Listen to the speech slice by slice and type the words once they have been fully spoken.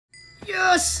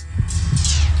Yes!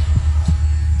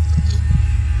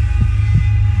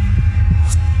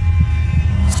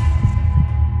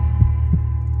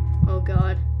 Oh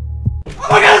god. Oh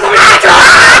my god,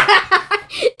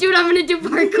 Dude, I'm gonna do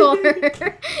parkour.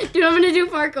 Dude, I'm gonna do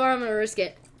parkour. I'm gonna risk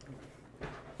it.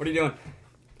 What are you doing?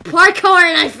 Parkour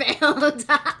and I failed.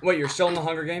 Wait, you're still in the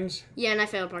Hunger Games? Yeah, and I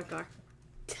failed parkour.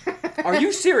 Are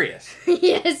you serious?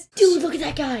 Yes. Dude, look at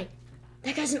that guy.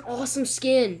 That guy's an awesome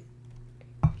skin.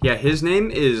 Yeah, his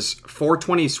name is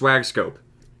 420 Swag Scope.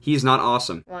 He's not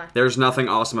awesome. Why? There's nothing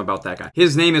awesome about that guy.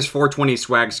 His name is 420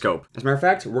 Swag Scope. As a matter of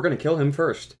fact, we're gonna kill him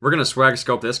first. We're gonna Swag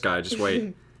Scope this guy. Just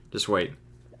wait. Just wait.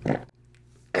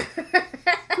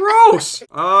 Gross!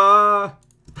 I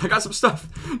got some stuff.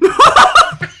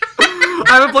 I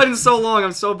haven't played in so long.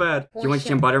 I'm so bad. You want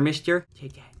some butter, mister?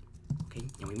 Take that. Okay,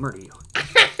 now we murder you.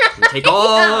 And take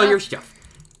all your stuff.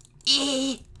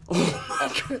 Oh my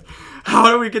god.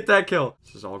 How do we get that kill?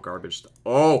 This is all garbage stuff.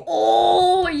 Oh.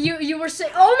 Oh, you were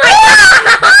saying. Oh my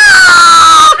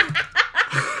god!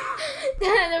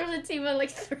 There was a team of like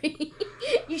 3.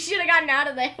 You should have gotten out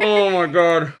of there. Oh my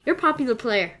god. You're a popular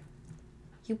player.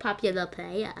 You popular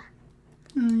player.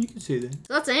 You can say that.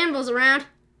 Lots of animals around.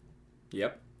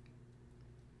 Yep.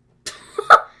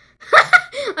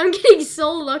 I'm getting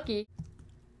so lucky.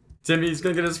 Timmy's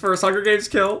gonna get his first Hunger Games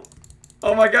kill.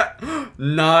 Oh my god.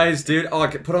 Nice, dude. Oh,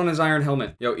 put on his iron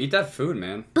helmet. Yo, eat that food,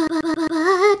 man. Butter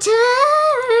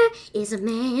is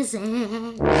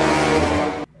amazing.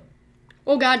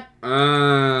 Oh god.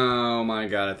 Oh my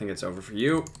god, I think it's over for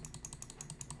you.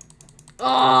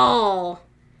 Oh.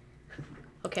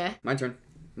 Okay. My turn.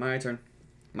 My turn.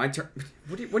 My turn.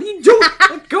 What are you doing?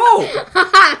 Let go!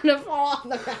 I'm gonna fall off the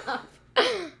map.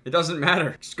 It doesn't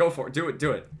matter. Just go for it. Do it.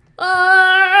 Do it.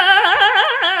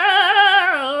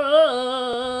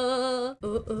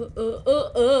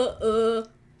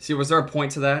 See, was there a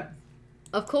point to that?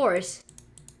 Of course.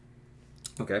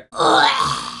 Okay.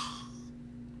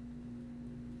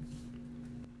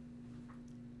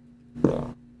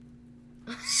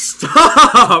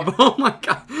 Stop! Oh my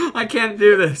god. I can't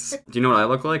do this. Do you know what I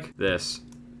look like? This.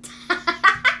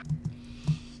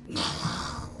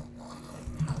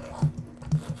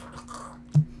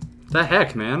 The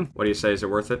heck, man? What do you say? Is it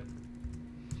worth it?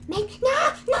 No.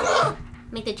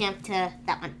 Make the jump to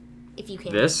that one, if you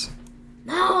can. This?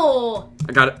 No.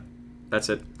 I got it. That's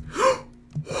it.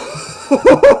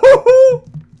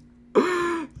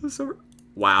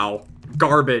 Wow.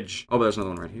 Garbage. Oh, but there's another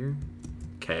one right here.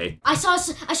 Okay. I saw a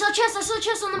chest. I saw a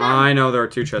chest on the map. I know there are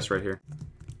 2 chests right here.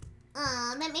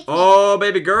 That makes Oh,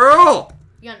 baby girl!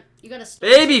 You gotta.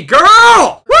 Baby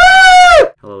girl! Woo!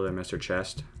 Hello there, Mr.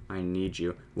 Chest. I need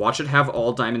you. Watch it have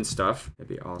all diamond stuff. That'd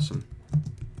be awesome.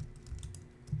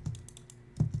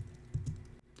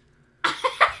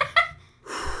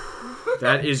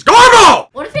 That is garble!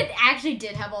 What if it actually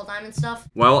did have all diamond stuff?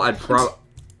 Well, I'd probably...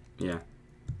 Yeah.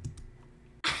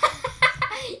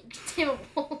 Damn a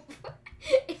wolf.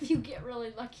 If you get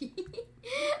really lucky.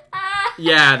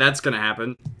 Yeah, that's gonna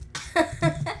happen.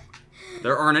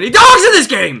 There aren't any dogs in this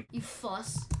game! You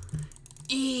fuss.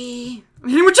 I'm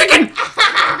hitting with chicken!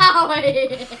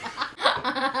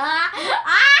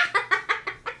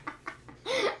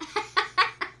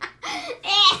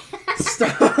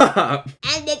 Stop!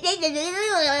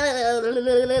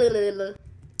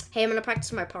 Hey, I'm gonna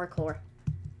practice my parkour.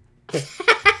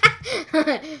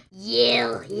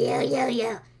 Yeah.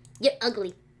 You're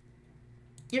ugly.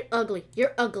 You're ugly.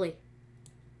 You're ugly.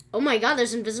 Oh my god,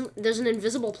 there's an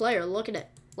invisible player. Look at it.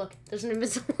 Look, there's an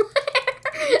invisible player.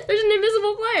 There's an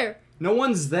invisible player. No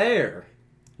one's there.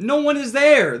 No one is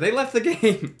there. They left the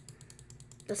game.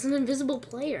 That's an invisible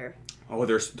player. Oh,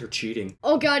 they're cheating.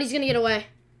 Oh god, he's gonna get away.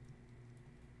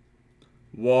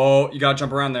 Whoa, you gotta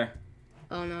jump around there.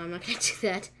 Oh no, I'm not gonna do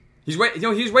that. He's waiting.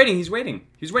 No, he's waiting. He's waiting.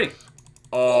 He's waiting.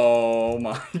 Oh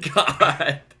my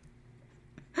god.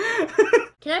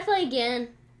 Can I play again?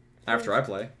 After I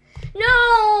play.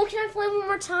 No! Can I play one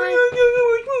more time? I'm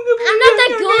not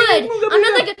that good. I'm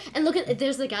not that good. And look at,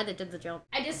 there's the guy that did the jump.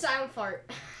 I did silent fart.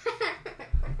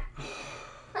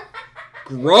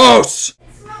 Gross! It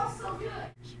smells so good.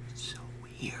 It's so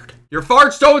weird. Your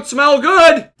farts don't smell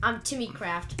good! I'm Timmy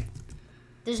Craft.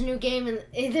 There's a new game in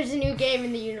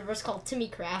the universe called Timmy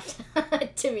Craft.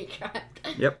 Timmy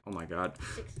Craft. Yep. Oh my god.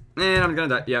 And I'm gonna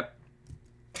die. Yep.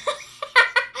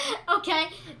 Okay,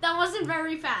 that wasn't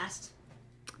very fast.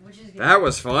 Which is good. That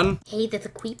was fun. Hey, that's a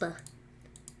queepa.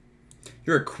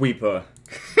 You're a queepa.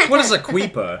 What is a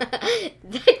queepa?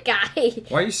 That guy.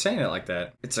 Why are you saying it like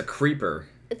that? It's a creeper.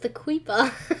 It's a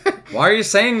queepa. Why are you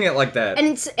saying it like that?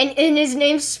 And his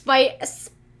name's Spy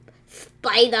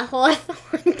the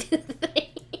Hawthorne thing.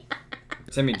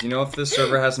 Timmy, do you know if this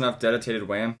server has enough dedicated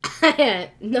WAM?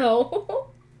 No.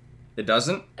 It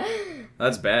doesn't?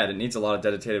 That's bad. It needs a lot of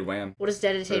dedicated WAM. What is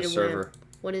dedicated WAM? Server.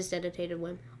 What is dedicated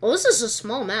WAM? Oh, this is a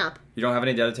small map. You don't have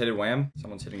any dedicated WAM?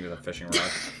 Someone's hitting you with a fishing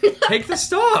rod. Take the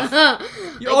stuff!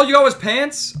 All you got was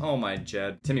pants? Oh my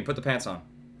Jed. Timmy, put the pants on.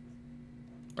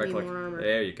 Right click.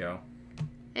 There you go.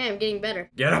 Hey, I'm getting better.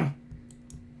 Get him!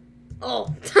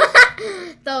 Oh.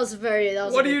 That was very...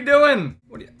 What are you doing?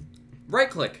 Right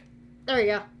click. There we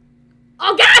go.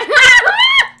 Oh, God!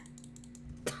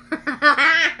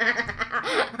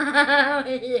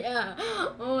 Yeah.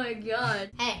 Oh, my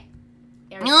God. Hey.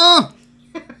 Erik. No!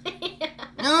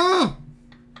 No!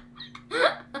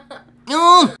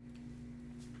 No!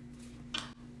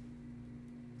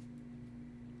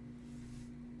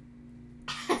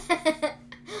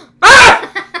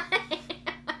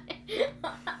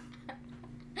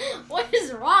 What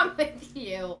is wrong with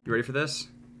you? You ready for this?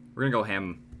 We're gonna go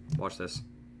ham. Watch this.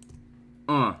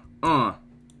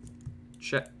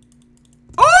 Check.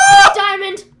 Oh!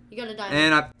 Diamond! You got a diamond.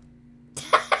 And I...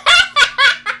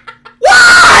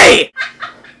 Why?!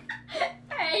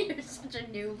 Hey, you're such a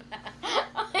noob.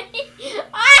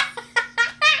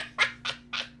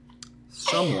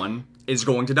 Someone is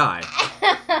going to die.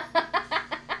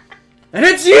 And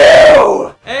it's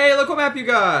you! Hey, look what map you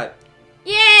got!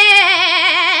 Yay!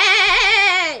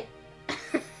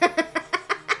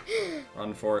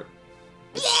 Run for it.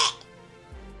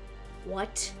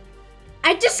 What?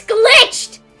 I just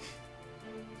glitched!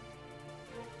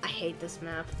 I hate this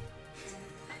map.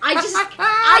 I